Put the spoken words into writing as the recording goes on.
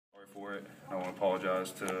for it. I want to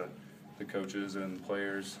apologize to the coaches and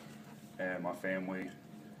players and my family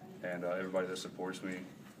and everybody that supports me.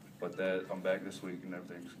 But that I'm back this week and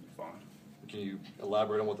everything's gonna be fine. Can you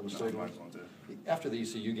elaborate on what the mistake No, I was? just want to. After the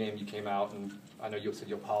ECU game, you came out and I know you said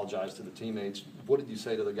you apologized to the teammates. What did you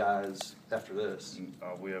say to the guys after this?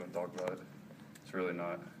 We haven't talked about it. It's really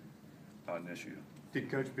not an issue. Did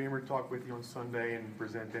Coach Beamer talk with you on Sunday and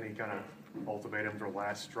present any kind of ultimatums or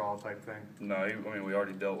last straw type thing? No, I mean, we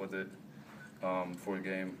already dealt with it before the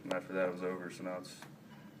game, and after that it was over, so now it's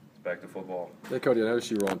back to football. Hey, Cody, I noticed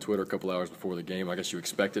you were on Twitter a couple hours before the game. I guess you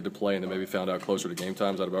expected to play and then maybe found out closer to game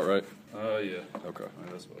time. Is that about right? Yeah. Okay.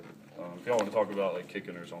 Yeah, that's about it. If y'all want to talk about, like,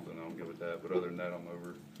 kicking or something, I'm good with that. But other than that, I'm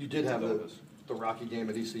over. You did have the Rocky game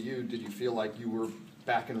at ECU. Did you feel like you were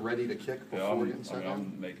back and ready to kick before getting sent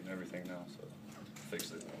home? I'm making everything now, so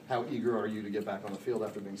fix it. How eager are you to get back on the field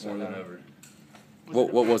after being sent More home? than ever.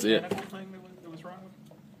 What was it? Thing that was wrong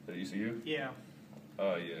with? The ECU? Yeah.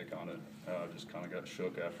 Yeah, kind of. Just kind of got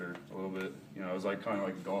shook after a little bit. You know, it was like kind of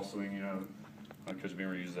like a golf swing, you know. Coach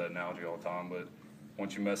Beamer uses that analogy all the time, but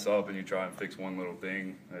once you mess up and you try and fix one little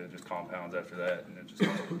thing, it just compounds after that, and it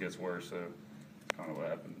just gets worse. So that's kind of what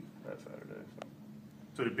happened that Saturday.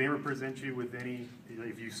 So did Beamer present you with any,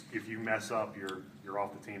 if you mess up, you're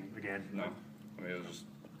off the team again? No. I mean, it was just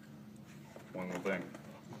one little thing.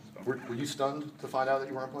 So. Were you stunned to find out that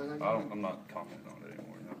you weren't playing that game? I'm not commenting on it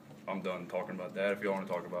anymore. No. I'm done talking about that. If you want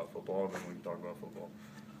to talk about football, then we can talk about football.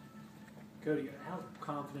 Cody, how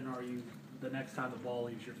confident are you the next time the ball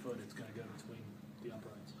leaves your foot, it's going to go between the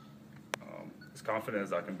uprights? As confident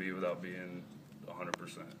as I can be without being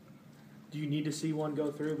 100%. Do you need to see one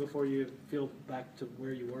go through before you feel back to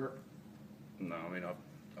where you were? No, I mean,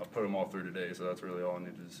 I put them all through today, so that's really all I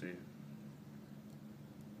needed to see.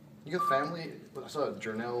 You got family? I saw a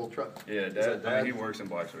Journell truck. Yeah, Dad. I mean, he works in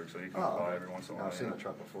Blacksburg, so he can Oh, buy every once in a while. I've seen that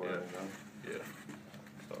truck before. Yeah. Yeah.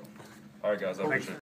 So, all right, guys. I appreciate it.